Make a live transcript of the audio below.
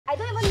I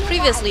don't even know.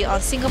 Previously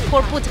on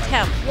Singapore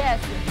Bootcamp. Yes.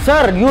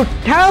 Sir, you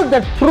tell the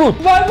truth.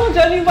 Why won't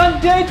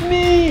anyone date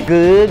me?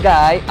 Good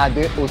guy,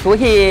 Ade also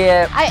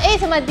here. I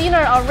ate my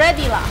dinner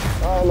already lah.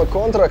 I'm a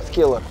contract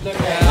killer.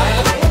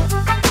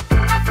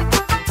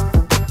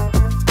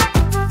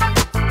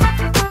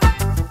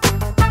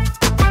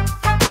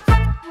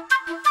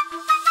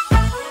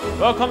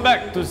 Welcome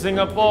back to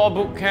Singapore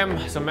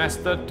Bootcamp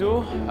Semester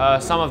 2.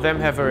 Some of them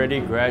have already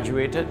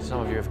graduated,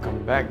 some of you have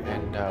come back,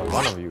 and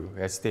one of you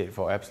has stayed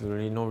for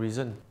absolutely no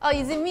reason. Oh,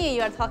 is it me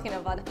you are talking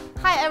about?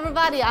 Hi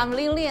everybody, I'm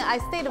Lingyi Xiong. I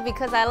stayed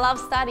because I love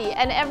study,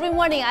 and every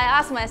morning I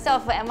ask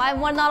myself, am I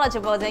more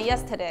knowledgeable than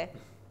yesterday?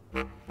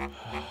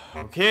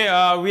 Okay,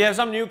 we have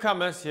some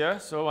newcomers here,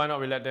 so why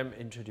not we let them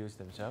introduce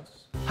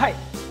themselves? Hi,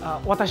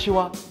 watashi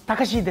wa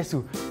Takashi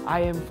desu. I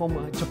am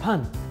from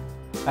Japan.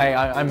 Hey,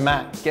 I'm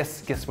Matt.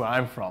 Guess where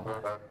I'm from?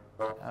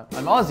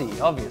 I'm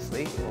Aussie,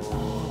 obviously.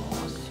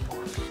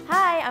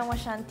 Hi, I'm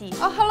Washanti.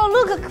 Oh, hello,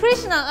 look,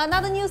 Krishna,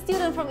 another new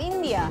student from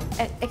India.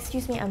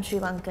 Excuse me, I'm Sri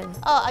Lankan.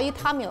 Oh, are you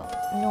Tamil?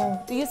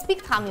 No. Do you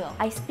speak Tamil?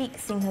 I speak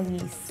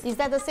Sinhalese. Is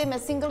that the same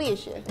as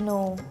Singlish?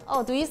 No.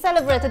 Oh, do you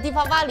celebrate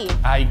Deepavali?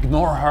 I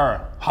ignore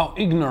her. How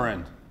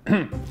ignorant.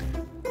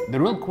 The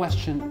real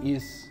question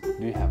is,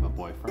 do you have a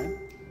boyfriend?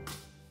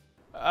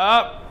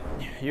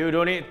 You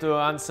don't need to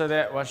answer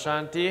that,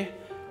 Washanti.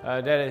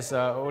 That is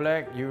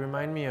Oleg. You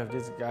remind me of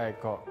this guy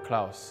called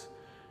Klaus.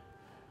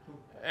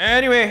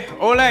 Anyway,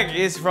 Oleg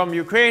is from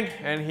Ukraine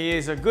and he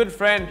is a good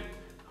friend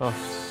of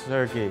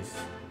Sergei's.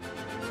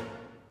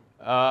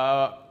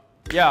 Matt,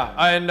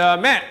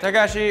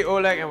 Takashi,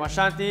 Oleg and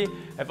Washanti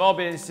have all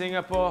been in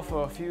Singapore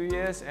for a few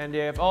years and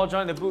they have all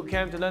joined the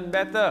bootcamp to learn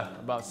better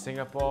about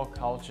Singapore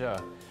culture.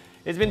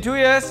 It's been 2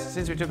 years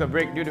since we took a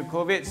break due to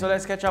COVID, so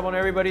let's catch up on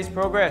everybody's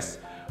progress.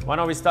 Why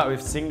don't we start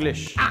with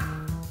Singlish?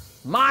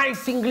 My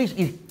Singlish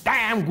is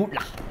damn good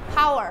lah.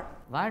 Power.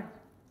 What?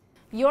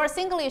 Your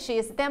Singlish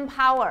is damn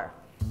power.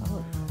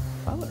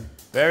 Power.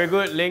 Very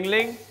good, Ling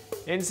Ling.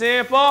 In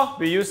Singapore,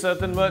 we use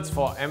certain words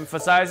for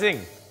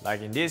emphasizing.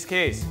 Like in this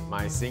case,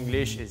 my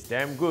Singlish is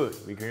damn good.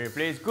 We can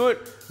replace good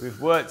with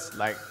words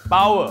like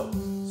power,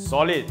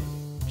 solid,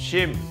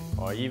 chim,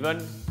 or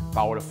even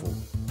powerful.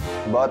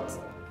 But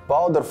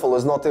powderful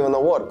is not even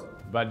a word.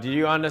 But do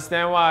you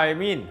understand what I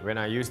mean when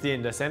I used it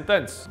in the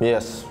sentence?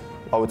 Yes,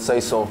 I would say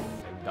so.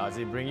 Does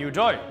it bring you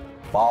joy?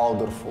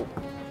 Powderful.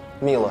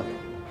 Mila.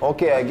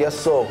 Okay, I guess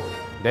so.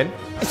 Then?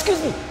 Excuse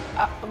me,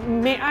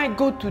 may I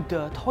go to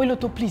the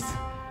toilet, please?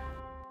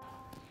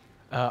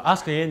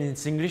 Ask again in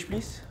Singlish,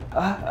 please.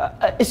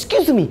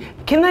 Excuse me,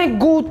 can I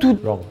go to...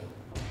 Wrong.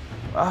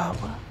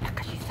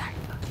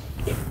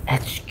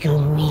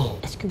 Excuse me.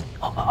 Excuse me.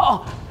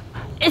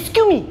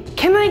 Excuse me,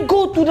 can I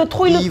go to the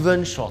toilet?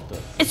 Even shorter.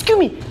 Excuse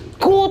me,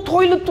 go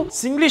toilet to...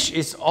 Singlish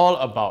is all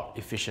about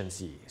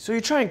efficiency. So you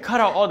try and cut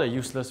out all the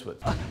useless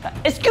words.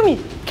 Excuse me,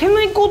 can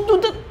I go to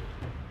the...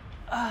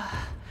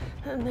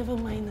 never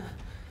mind.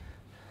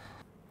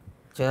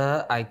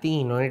 I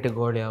think you need to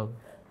go down.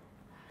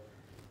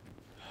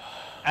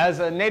 As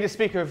a native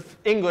speaker of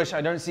English,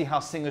 I don't see how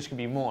Singlish can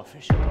be more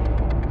efficient.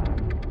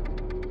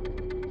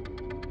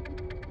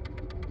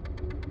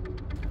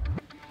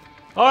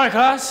 Alright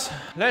class,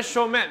 let's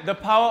show Matt the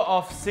power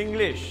of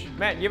Singlish.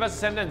 Matt, give us a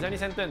sentence, any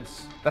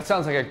sentence. That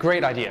sounds like a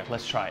great idea.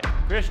 Let's try it.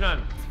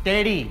 Krishnan.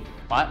 Steady.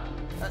 What?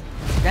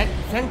 That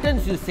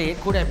sentence you said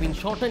could have been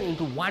shortened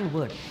into one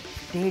word.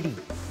 Steady.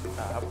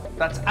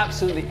 That's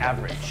absolutely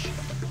average.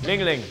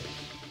 Ling Ling.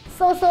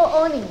 So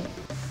only.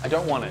 I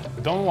don't want it.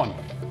 I don't want.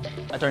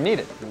 I don't need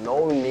it.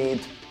 No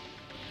need.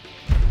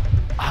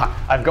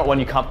 I've got one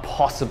you can't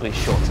possibly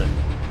shorten.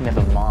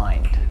 Never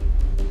mind.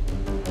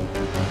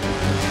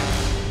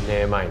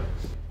 Never mind.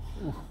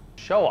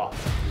 Show off.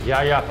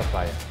 Yeah,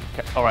 papaya.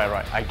 Okay. All right.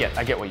 I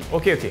get what you mean.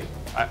 Okay.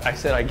 I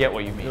said I get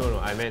what you mean. No,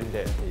 I meant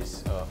that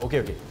is okay.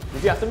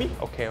 Repeat after me.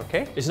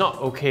 Okay. It's not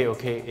okay,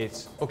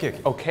 it's okay.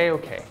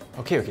 Okay.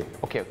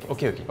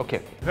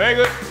 Very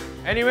good.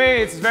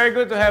 Anyway, it's very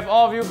good to have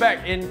all of you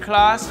back in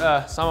class.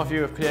 Some of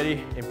you have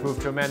clearly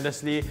improved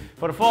tremendously.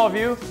 For the 4 of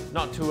you,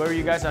 not to worry,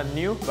 you guys are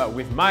new, but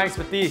with my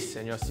expertise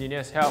and your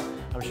seniors' help,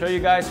 I'm sure you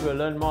guys will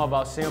learn more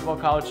about Singapore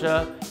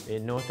culture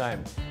in no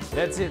time.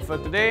 That's it for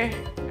today,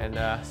 and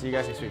see you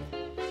guys next week.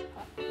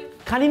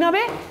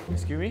 Kaninabe?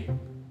 Excuse me?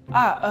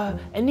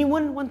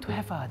 Anyone want to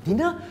have a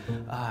dinner?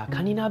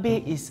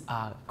 Kaninabe is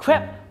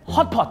crab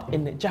hot pot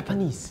in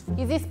Japanese.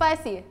 Is it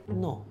spicy?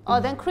 No. Oh,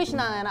 then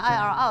Krishna and I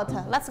are out.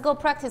 Let's go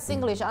practice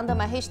English under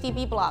my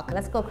HDB block.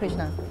 Let's go,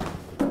 Krishna.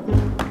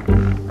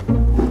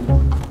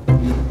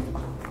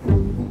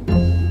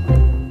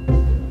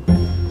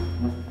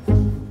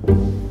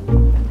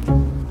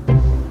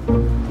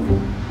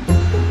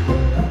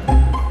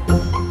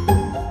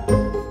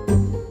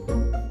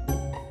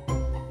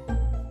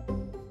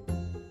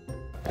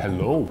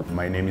 Hello,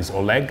 my name is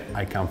Oleg.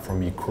 I come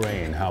from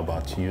Ukraine. How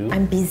about you?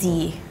 I'm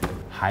busy.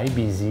 Hi,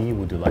 busy.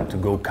 Would you like to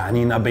go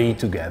kaninabe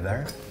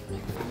together?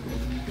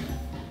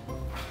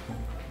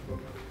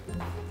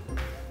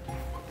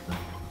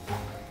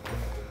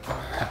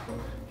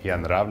 Я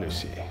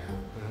нравлюсь ей.